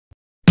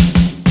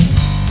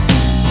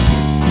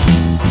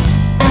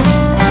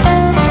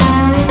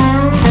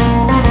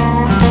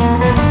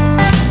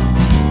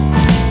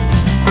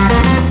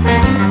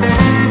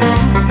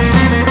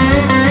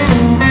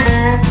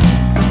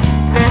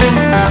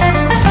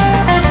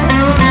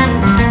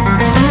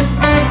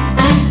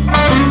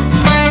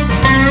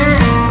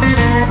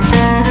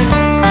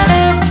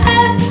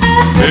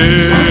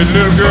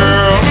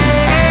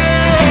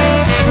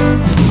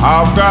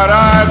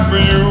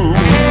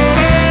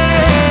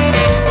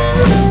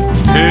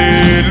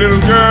little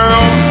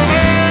girl,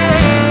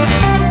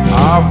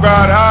 I've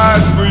got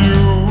eyes for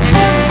you.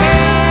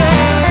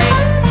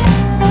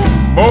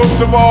 Most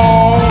of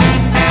all,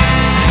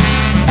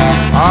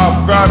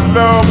 I've got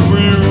love for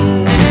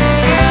you.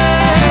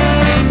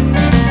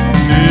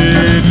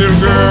 Hey, little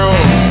girl,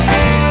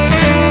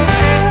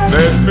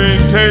 let me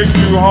take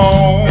you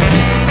home.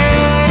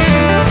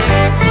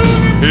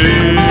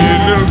 Hey,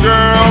 little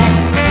girl,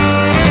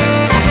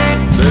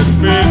 let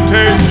me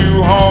take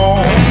you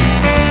home.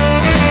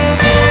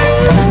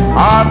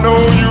 I know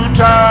you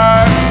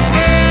tired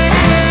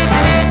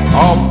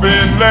of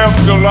being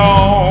left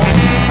alone.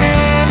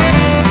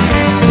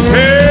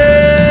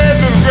 Hey,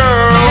 little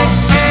girl,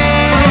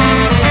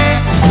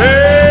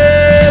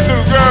 hey,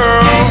 little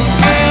girl,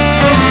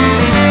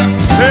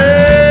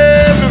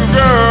 hey, little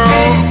girl,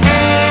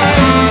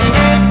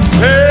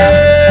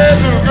 hey,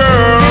 little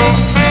girl,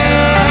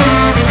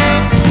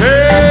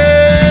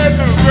 hey,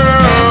 little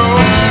girl,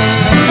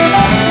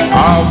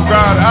 I've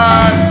got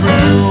eyes for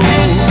you.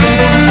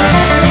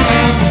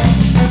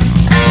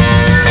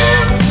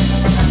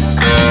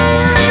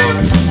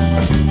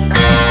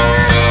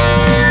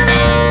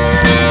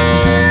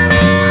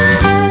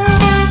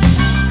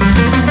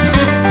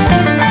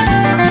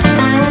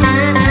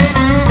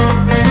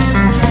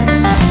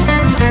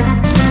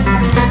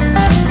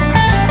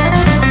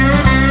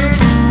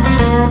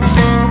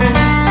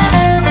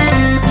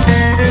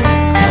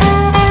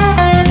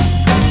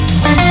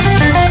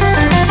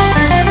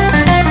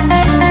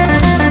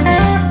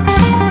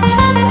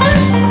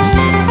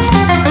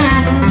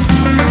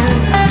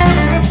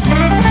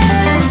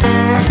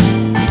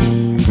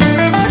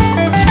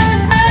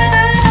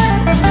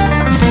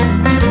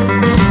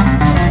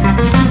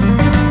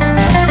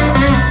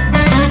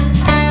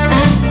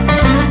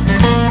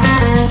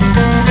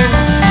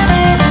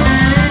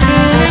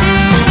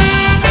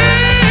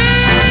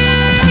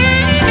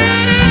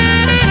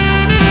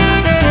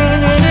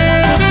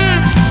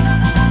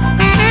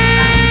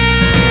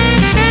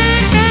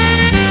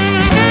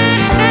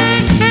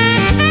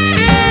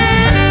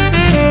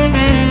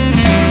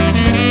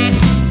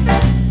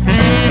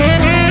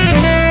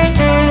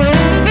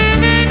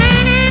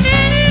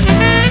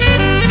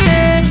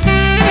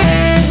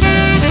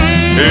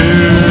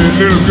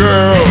 Little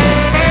girl,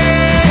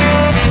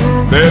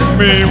 let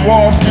me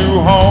walk you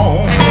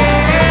home.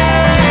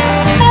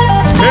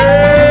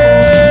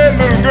 Hey,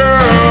 little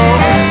girl,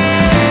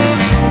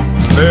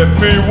 let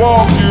me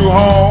walk you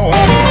home.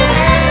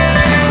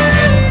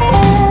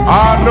 I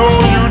know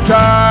you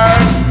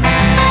tired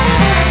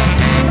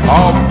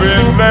of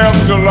being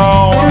left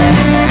alone.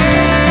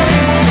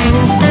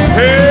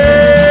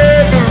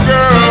 Hey, little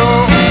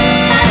girl,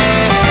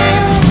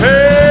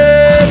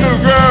 hey,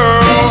 little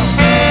girl,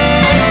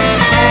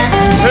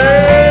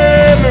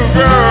 hey, little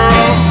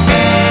girl,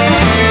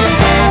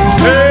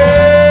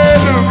 hey,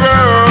 little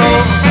girl,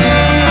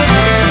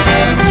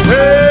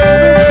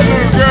 hey,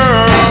 little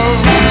girl,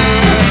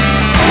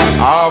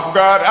 I've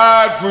got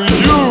eyes for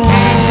you.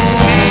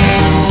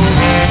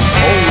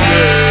 Oh,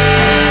 yeah.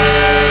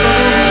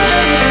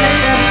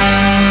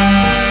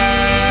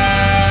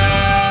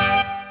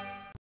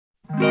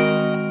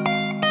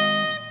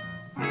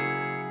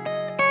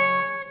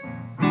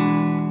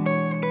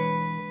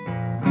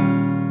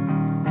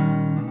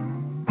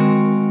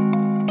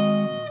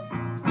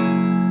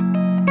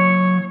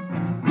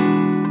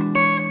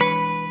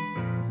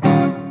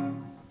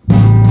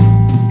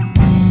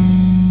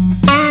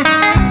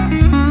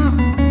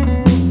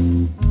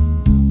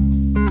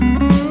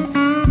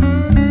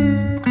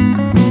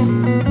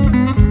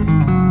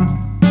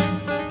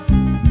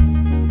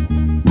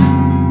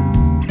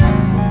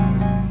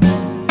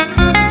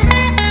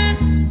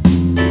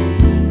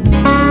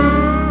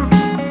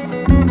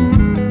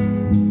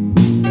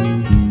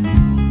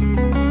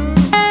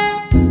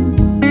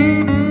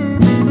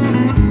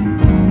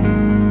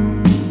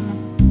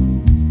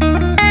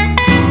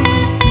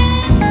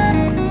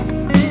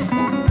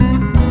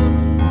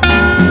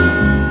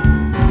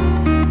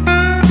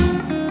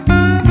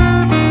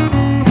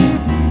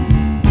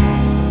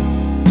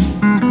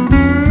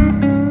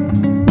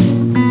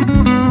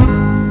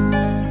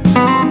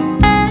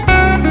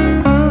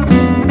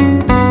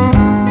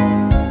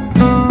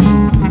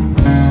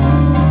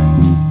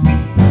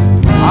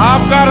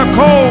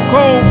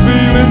 Cold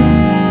feeling.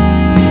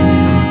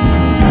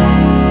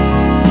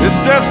 It's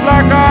just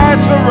like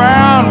ice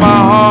around my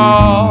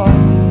heart.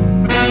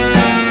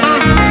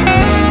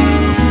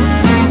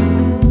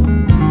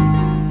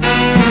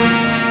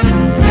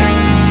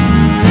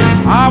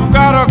 I've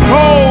got a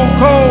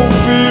cold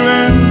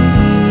feeling.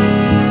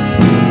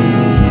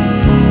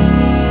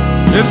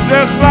 It's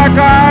just like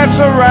ice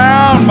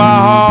around my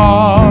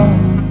heart.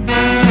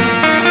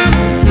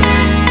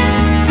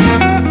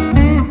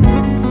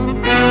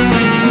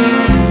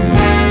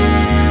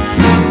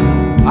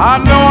 I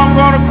know I'm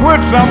gonna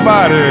quit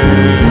somebody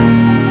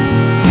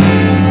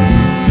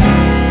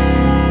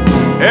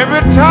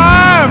every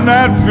time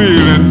that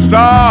feeling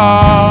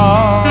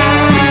starts.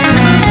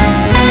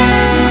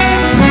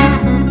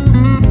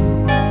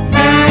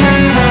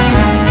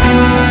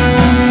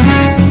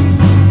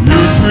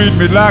 You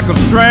me like a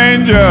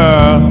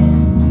stranger,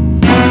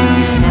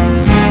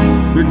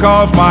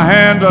 because my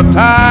hands are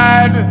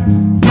tied.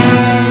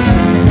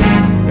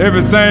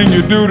 Everything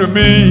you do to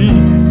me,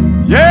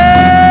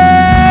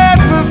 yes,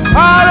 it's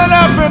piling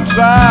up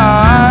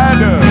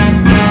inside.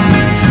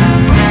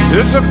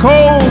 It's a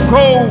cold,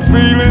 cold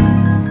feeling.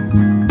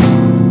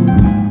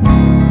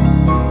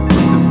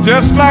 It's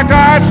just like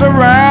ice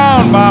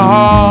around my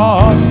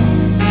heart.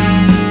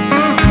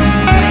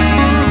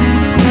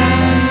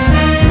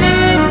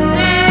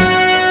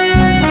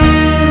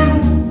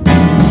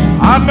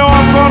 I know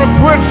I'm gonna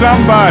quit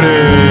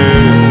somebody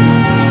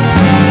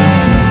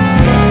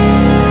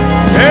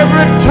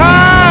every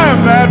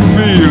time that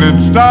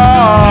feeling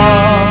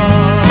starts.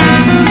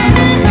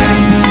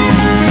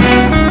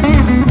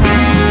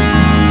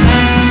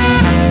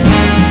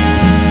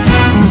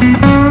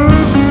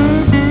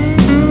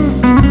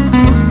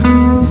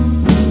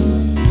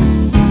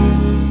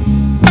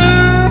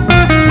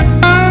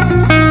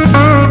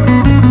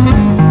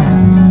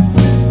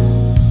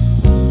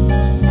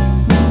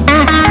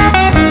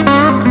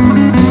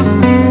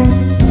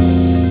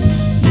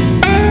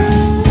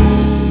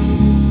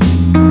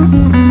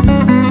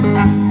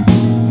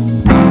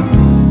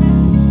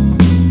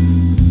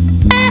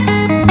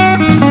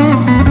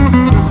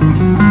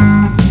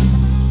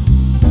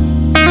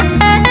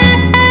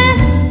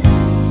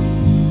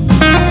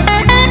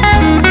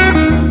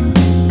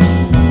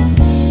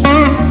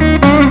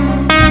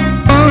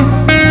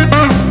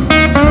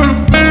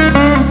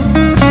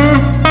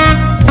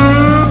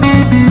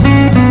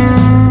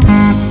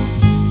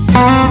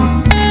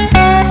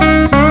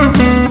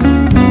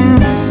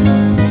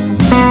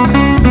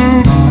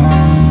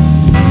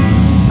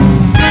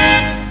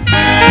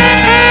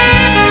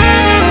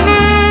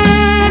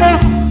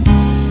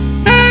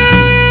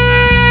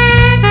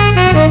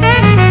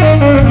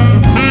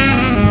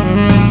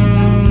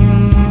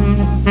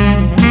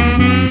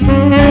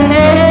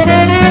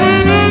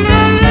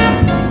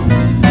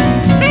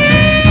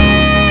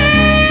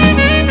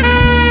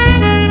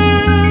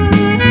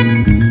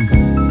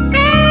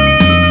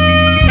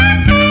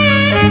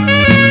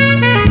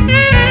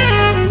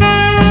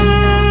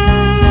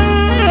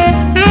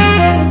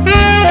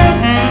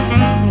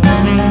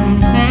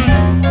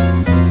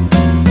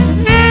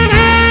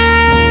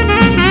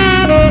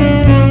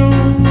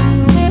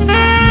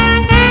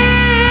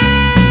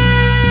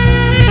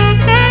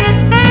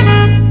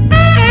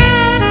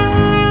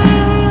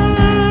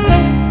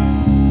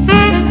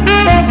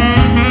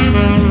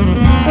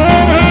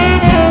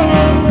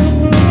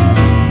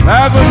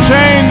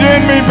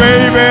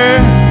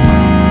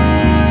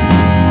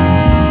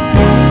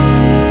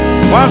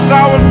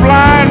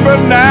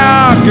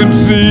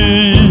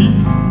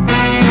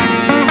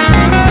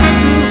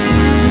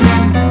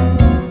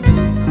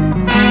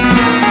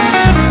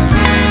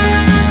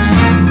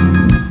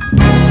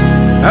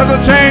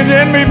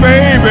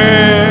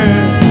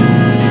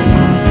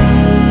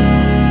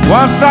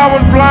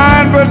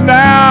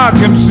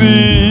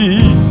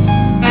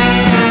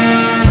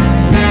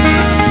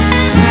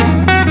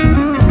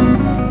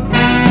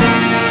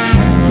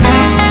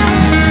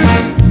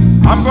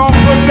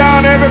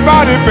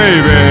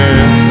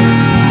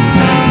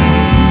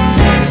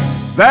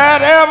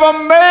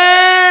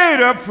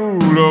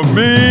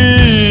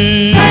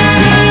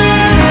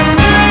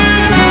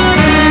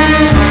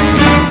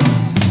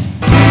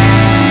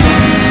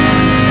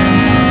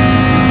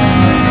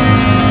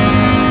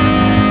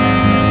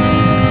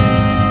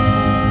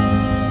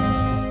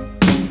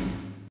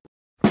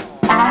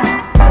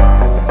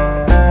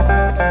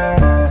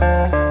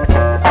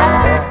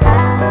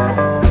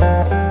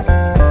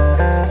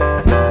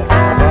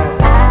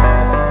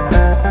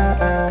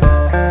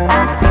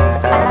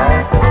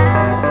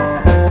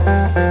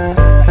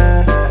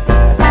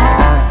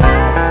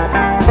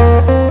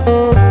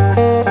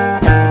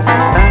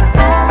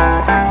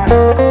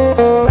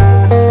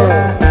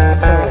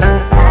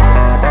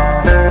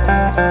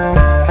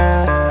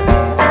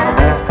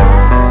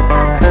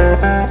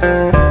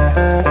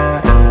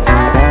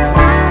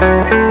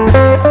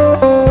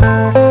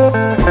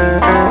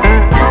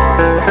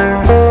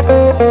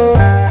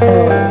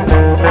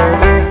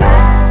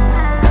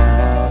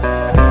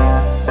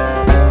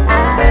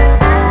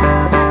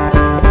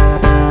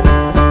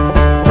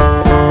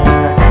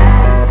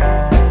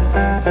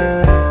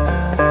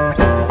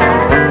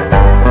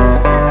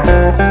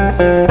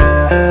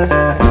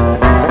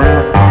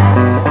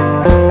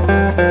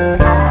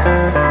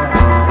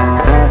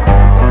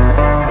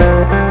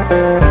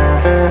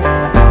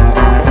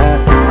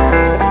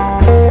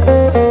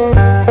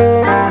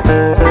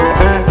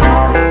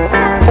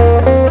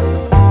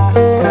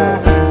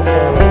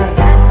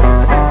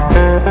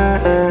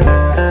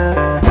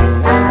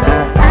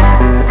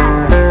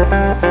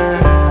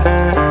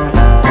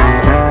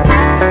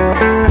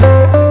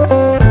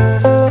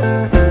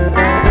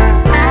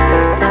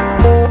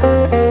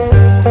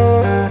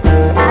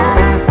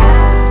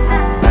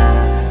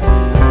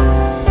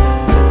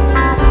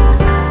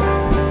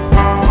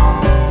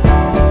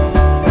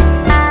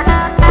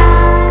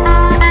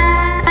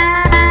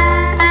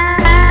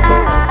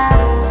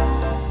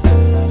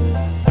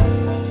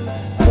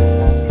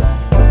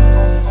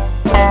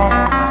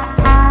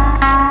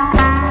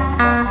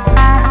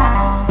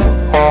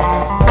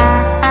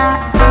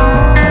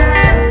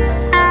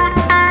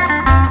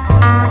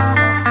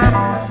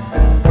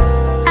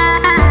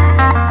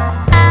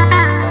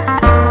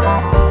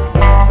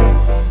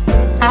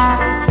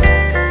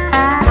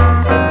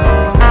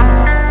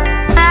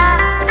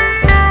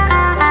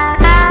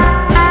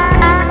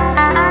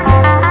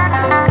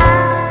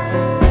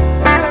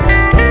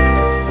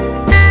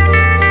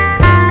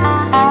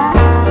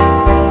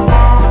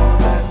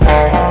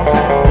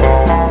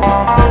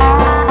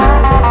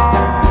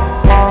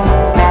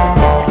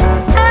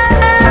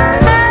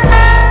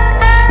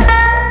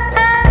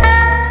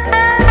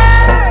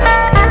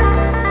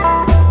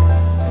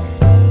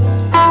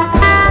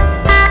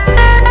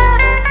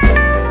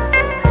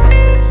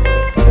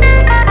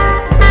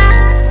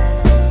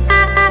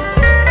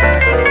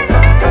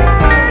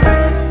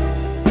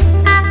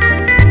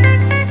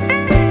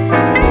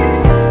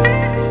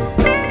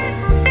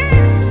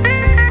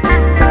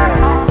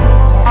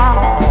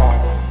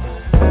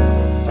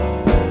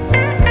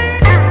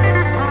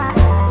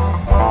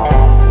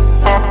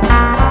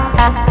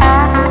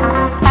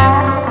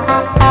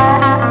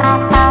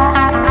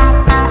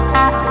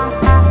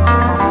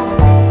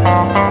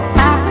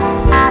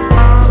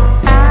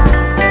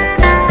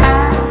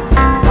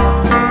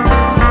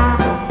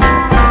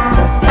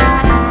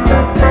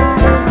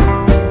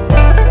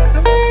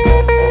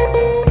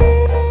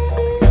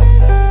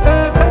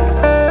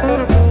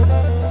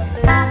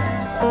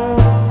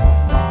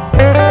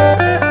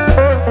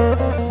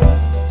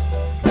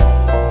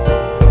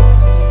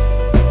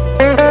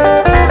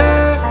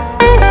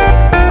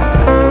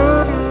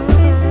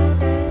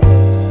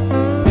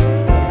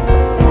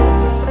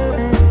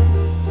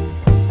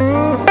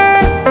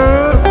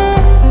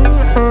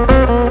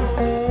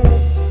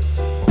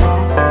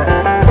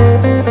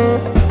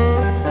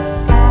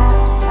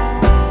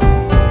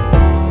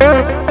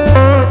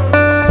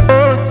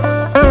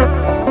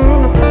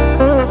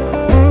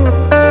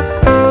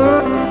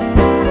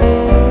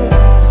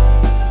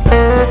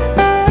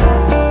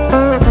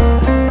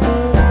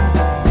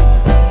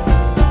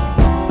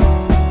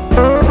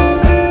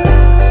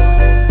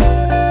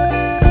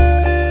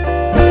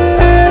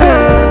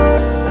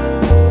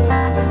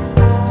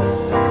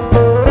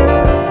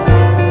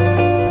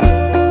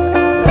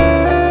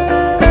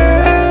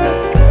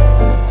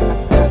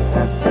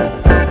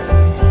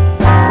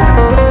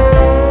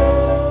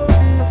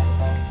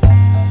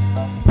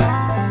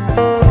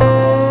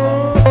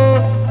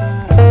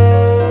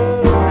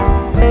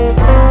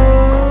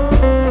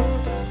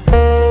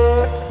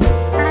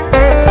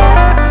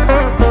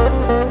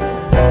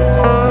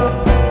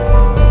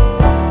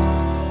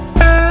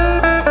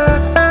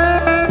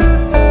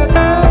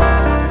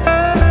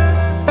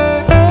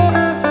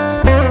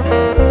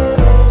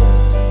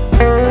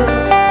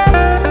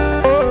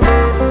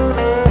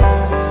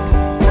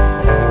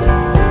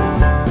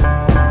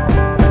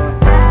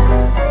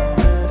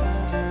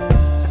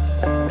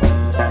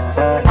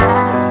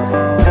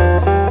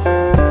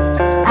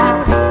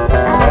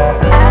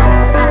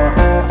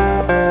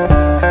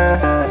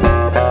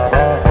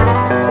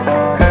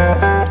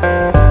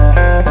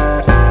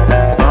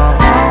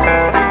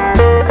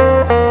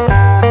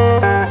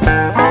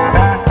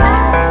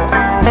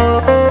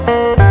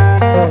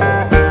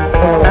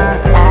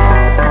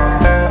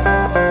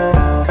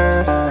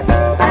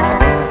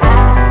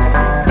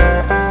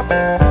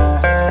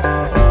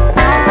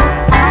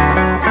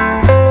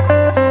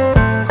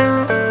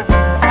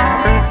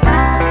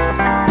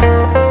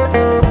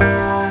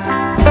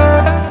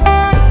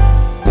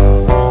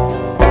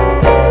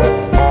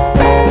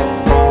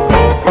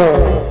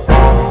 Bramhall.